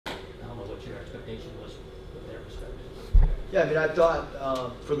expectation was from their perspective. Yeah, I mean, I thought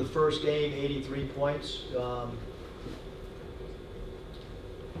for the first game, 83 points.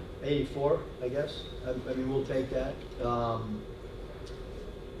 84, I guess. I mean, we'll take that.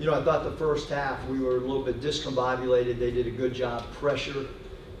 You know, I thought the first half we were a little bit discombobulated. They did a good job pressure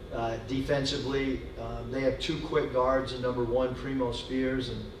defensively. They have two quick guards, and number 1, Primo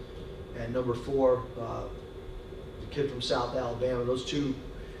Spears, and number 4, the kid from South Alabama. Those two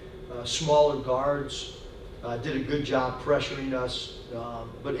smaller guards did a good job pressuring us.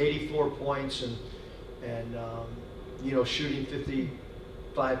 But 84 points and you know, shooting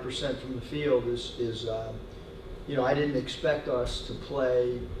 55% from the field is you know, I didn't expect us to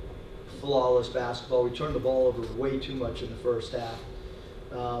play flawless basketball. We turned the ball over way too much in the first half.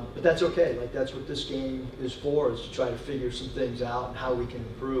 But that's okay. Like, that's what this game is for, is to try to figure some things out and how we can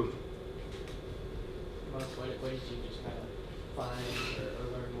improve. Mark, what did you just kind of find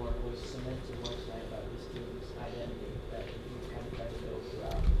or learn more was cemented more tonight about this team's identity that you kind of tried to build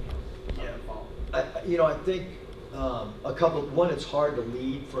throughout, you know, the fall? You know, I think one, it's hard to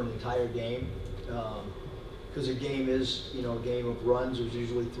lead for an entire game. Because a game is, you know, a game of runs. There's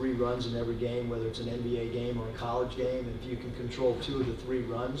usually 3 runs in every game, whether it's an NBA game or a college game. And if you can control 2 of the 3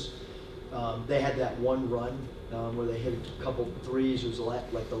 runs, they had that one run where they hit a couple threes. It was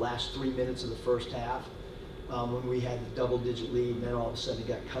like the last 3 minutes of the first half when we had the double-digit lead, and then all of a sudden it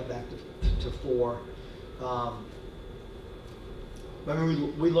got cut back to 4. I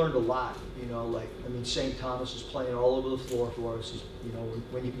mean, we learned a lot. You know, like, I mean, St. Thomas is playing all over the floor for us. You know,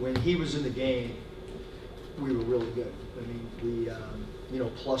 when he was in the game, we were really good. I mean, we, you know,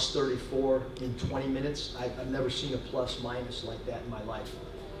 plus 34 in 20 minutes. I've never seen a plus minus like that in my life.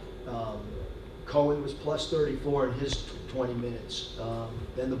 Cohen was plus 34 in his 20 minutes.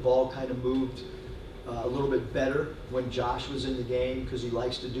 Then the ball kind of moved a little bit better when Josh was in the game because he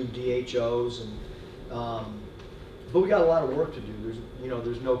likes to do DHOs. And but we got a lot of work to do.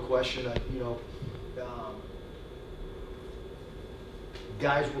 There's no question.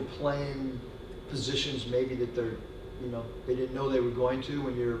 Guys were playing positions maybe that they didn't know they were going to.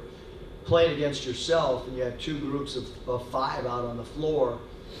 When you're playing against yourself and you have 2 groups of 5 out on the floor,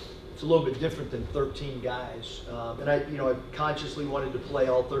 it's a little bit different than 13 guys. And I consciously wanted to play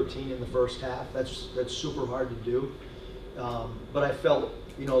all 13 in the first half. That's super hard to do. But I felt,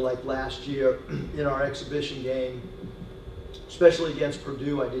 like last year in our exhibition game, especially against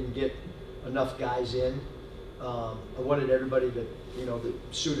Purdue, I didn't get enough guys in. I wanted everybody that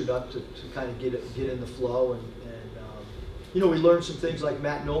suited up to kind of get in the flow, and we learned some things like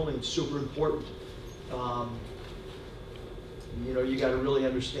Matt Nolan's super important. You got to really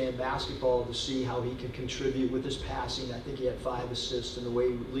understand basketball to see how he can contribute with his passing. I think he had 5 assists, and the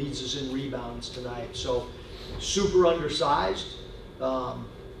way he leads us in rebounds tonight. So super undersized,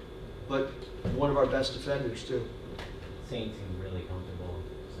 but one of our best defenders too. Saint seemed really comfortable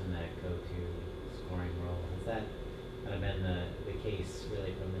in that go-to scoring role. Has that kind of been the case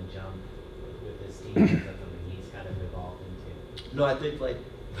really from the jump with this team? Is that something he's kind of evolved into? No, I think like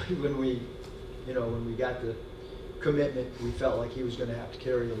when we got the commitment, we felt like he was going to have to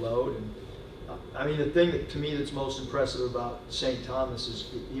carry the load. And I mean, the thing that to me that's most impressive about St. Thomas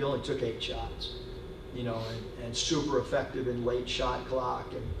is he only took 8 shots, and super effective in late shot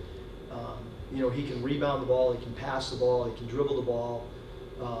clock. And he can rebound the ball, he can pass the ball, he can dribble the ball.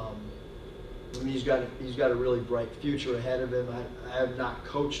 I mean, he's got a really bright future ahead of him. I have not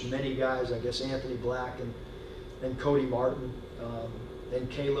coached many guys. I guess Anthony Black and Cody Martin and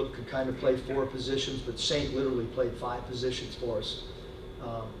Caleb could kind of play 4 positions, but Saint literally played 5 positions for us.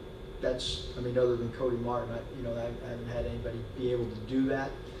 Other than Cody Martin, I haven't had anybody be able to do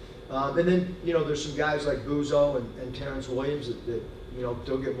that. And then there's some guys like Buzo and Terrence Williams that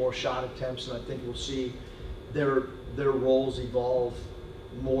they'll get more shot attempts, and I think we'll see their roles evolve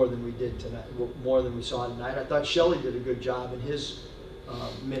more than we did tonight, more than we saw tonight. I thought Shelley did a good job in his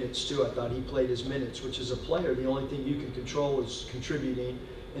minutes too. I thought he played his minutes, which as a player, the only thing you can control is contributing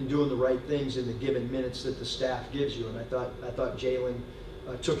and doing the right things in the given minutes that the staff gives you. And I thought Jalen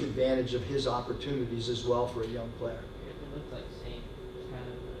took advantage of his opportunities as well for a young player. It looked like Saint was kind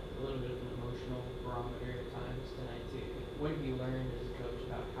of a little bit of an emotional barometer at times tonight too. What have you learned as a coach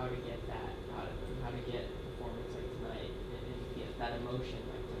about how to get that out of him, how to get a performance like tonight and get that emotion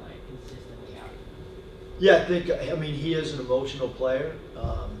like tonight consistently out of him? Yeah, he is an emotional player.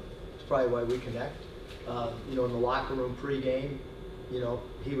 It's probably why we connect. In the locker room pregame,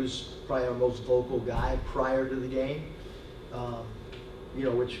 he was probably our most vocal guy prior to the game.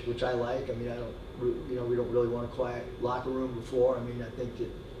 Which I like. I mean, we don't really want a quiet locker room before. I mean, I think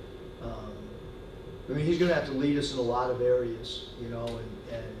that, he's going to have to lead us in a lot of areas,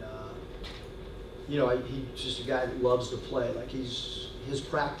 you know, he's just a guy that loves to play. Like his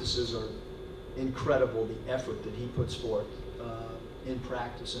practices are incredible, the effort that he puts forth in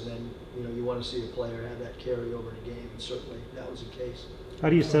practice, and then, you know, you want to see a player have that carry over the game, and certainly that was the case. How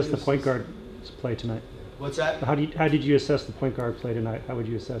do you assess the point guard's play tonight? What's that? How did you assess the point guard play tonight? How would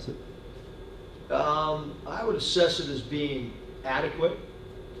you assess it? I would assess it as being adequate.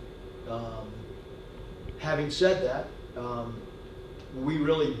 Having said that, we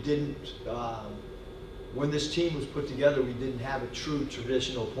really didn't, when this team was put together, we didn't have a true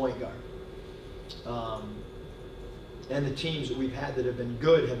traditional point guard. And the teams that we've had that have been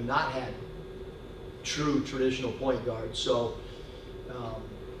good have not had true traditional point guards. So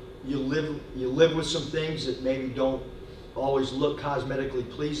you live with some things that maybe don't always look cosmetically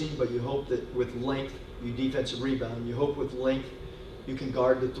pleasing, but you hope that with length, you defensive rebound. You hope with length, you can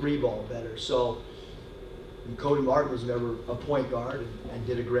guard the three ball better. So and Cody Martin was never a point guard and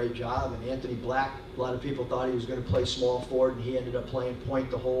did a great job. And Anthony Black, a lot of people thought he was going to play small forward, and he ended up playing point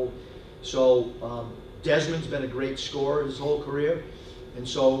the whole. So Desmond's been a great scorer his whole career. And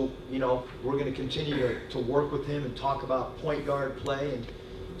so, you know, we're going to continue to work with him and talk about point guard play. And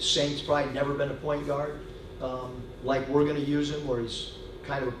Saint's probably never been a point guard like we're going to use him, where he's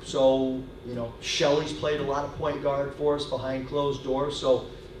kind of, so, you know, Shelley's played a lot of point guard for us behind closed doors. So,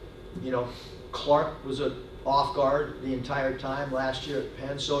 you know, Clark was a off guard the entire time last year at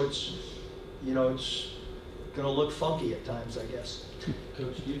Penn. So it's, you know, it's going to look funky at times, I guess.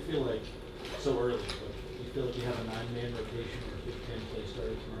 Coach, do you feel like, so early, but do you feel like you have a 9-man rotation or if 10 play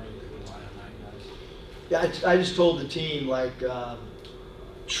started tomorrow, you could rely on 9 guys? Yeah, I just told the team, like,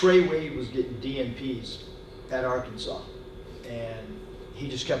 Trey Wade was getting DNPs at Arkansas, and he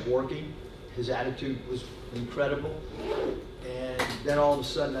just kept working. His attitude was incredible. And then all of a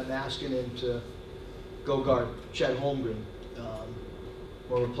sudden I'm asking him to go guard Chet Holmgren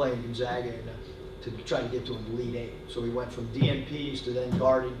when we're playing Gonzaga and, to try to get to an Elite Eight. So he went from DNPs to then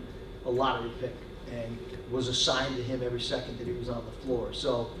guarding a lottery pick, and was assigned to him every second that he was on the floor.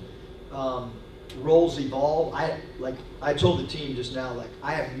 So roles evolve. I told the team just now, like,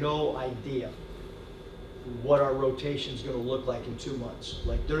 I have no idea what our rotation is going to look like in 2 months.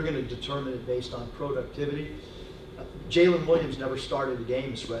 Like, they're going to determine it based on productivity. Jalen Williams never started a game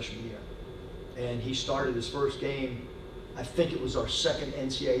his freshman year, and he started his first game, I think it was our second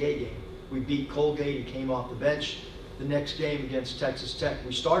NCAA game. We beat Colgate, he came off the bench. The next game against Texas Tech,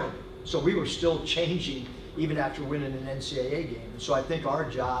 we started him. So we were still changing even after winning an NCAA game. So I think our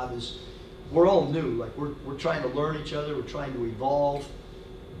job is, we're all new. Like, we're trying to learn each other, we're trying to evolve.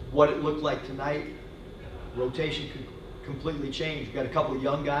 What it looked like tonight, rotation could completely change. We've got a couple of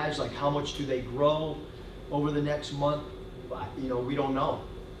young guys, like how much do they grow over the next month? You know, we don't know.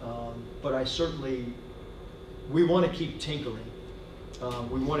 But we want to keep tinkering.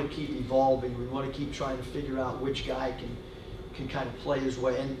 We want to keep evolving. We want to keep trying to figure out which guy can kind of play his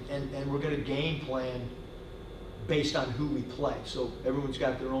way. And we're going to game plan based on who we play. So everyone's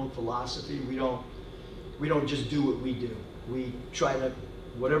got their own philosophy. We don't just do what we do. We try to,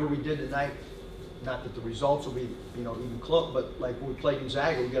 whatever we did tonight, not that the results will be, you know, even close, but like when we play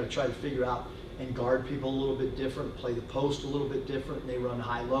Gonzaga, we've got to try to figure out and guard people a little bit different, play the post a little bit different. And they run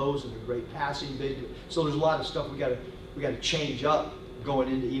high lows and they're great passing, big. So there's a lot of stuff we got to change up going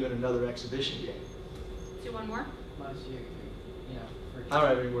into even another exhibition game. Do one more? Last year, you know, for I don't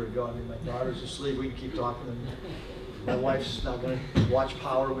have anywhere to go. I mean, my daughter's asleep. We can keep talking. And my wife's not going to watch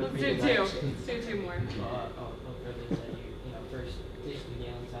Power with Let's me do tonight. two. So. Let's do two more. I'll further say you know, first taste of the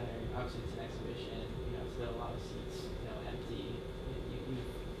Galen Center, obviously it's an exhibition, you know, still a lot of seats, you know, empty.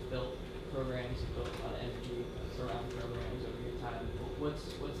 You've built programs, you've built a lot of energy around programs over your time. What's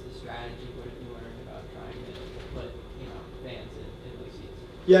the strategy? What have you learned about trying to put, you know, fans in those seats?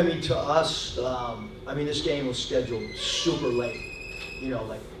 Yeah, I mean, to us, I mean, this game was scheduled super late. You know,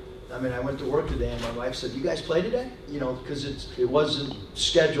 like, I mean, I went to work today and my wife said, "You guys play today?" You know, because it wasn't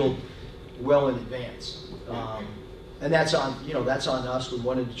scheduled well in advance. And that's on, you know, that's on us. We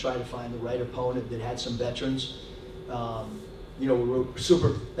wanted to try to find the right opponent that had some veterans. You know, we were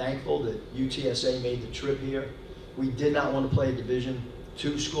super thankful that UTSA made the trip here. We did not want to play a Division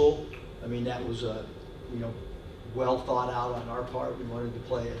II school. I mean, that was a, you know, well thought out on our part. We wanted to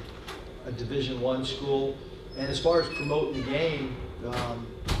play a Division I school. And as far as promoting the game,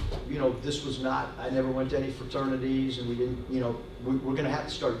 you know, this was not, I never went to any fraternities, and we didn't, you know, we're going to have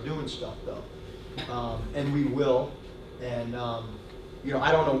to start doing stuff though. And we will. And, you know,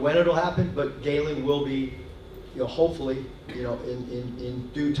 I don't know when it'll happen, but Galen will be, you know, hopefully, you know, in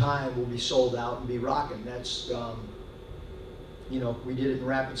due time will be sold out and be rocking. That's, you know, we did it in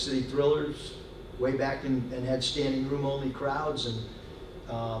Rapid City Thrillers way back and had standing room only crowds.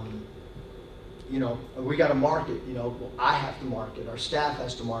 And you know, we got to market, you know, well, I have to market, our staff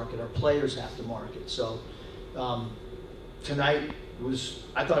has to market, our players have to market. So tonight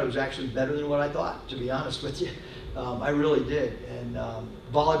I thought it was actually better than what I thought, to be honest with you. I really did. And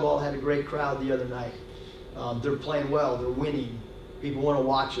volleyball had a great crowd the other night. They're playing well, they're winning. People want to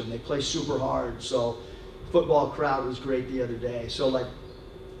watch them, they play super hard. So football crowd was great the other day. So like,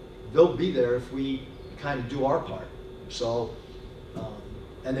 they'll be there if we kind of do our part. So,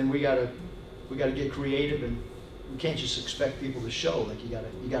 and then we gotta get creative, and we can't just expect people to show. Like, you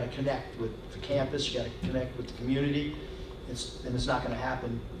gotta connect with the campus, you gotta connect with the community. And it's not gonna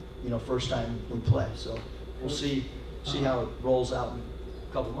happen, you know, first time we play. So we'll see how it rolls out in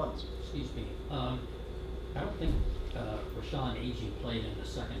a couple months. Excuse me. I don't think Rashawn Agee played in the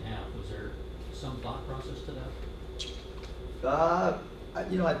second half. Was there some thought process to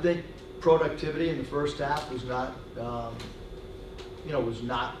that? You know, I think productivity in the first half was not, you know, was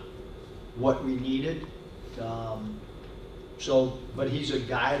not what we needed. So, but he's a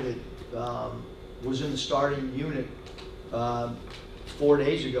guy that was in the starting unit 4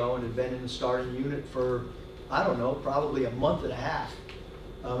 days ago and had been in the starting unit for, I don't know, probably a month and a half.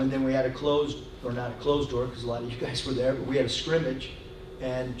 And then we had not a closed door because a lot of you guys were there, but we had a scrimmage,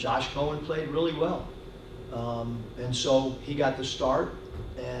 and Josh Cohen played really well. And so he got the start,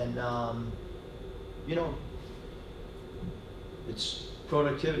 and you know, it's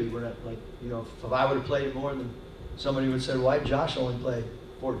productivity. We're not like, you know, if I would have played it more, than somebody would say, why did Josh only play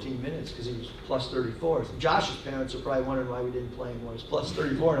 14 minutes? Because he was plus 34. Josh's parents are probably wondering why we didn't play him more. He's plus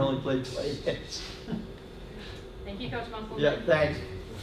 34 and only played 20 minutes. Thank you, Coach Musselman. Yeah, thanks.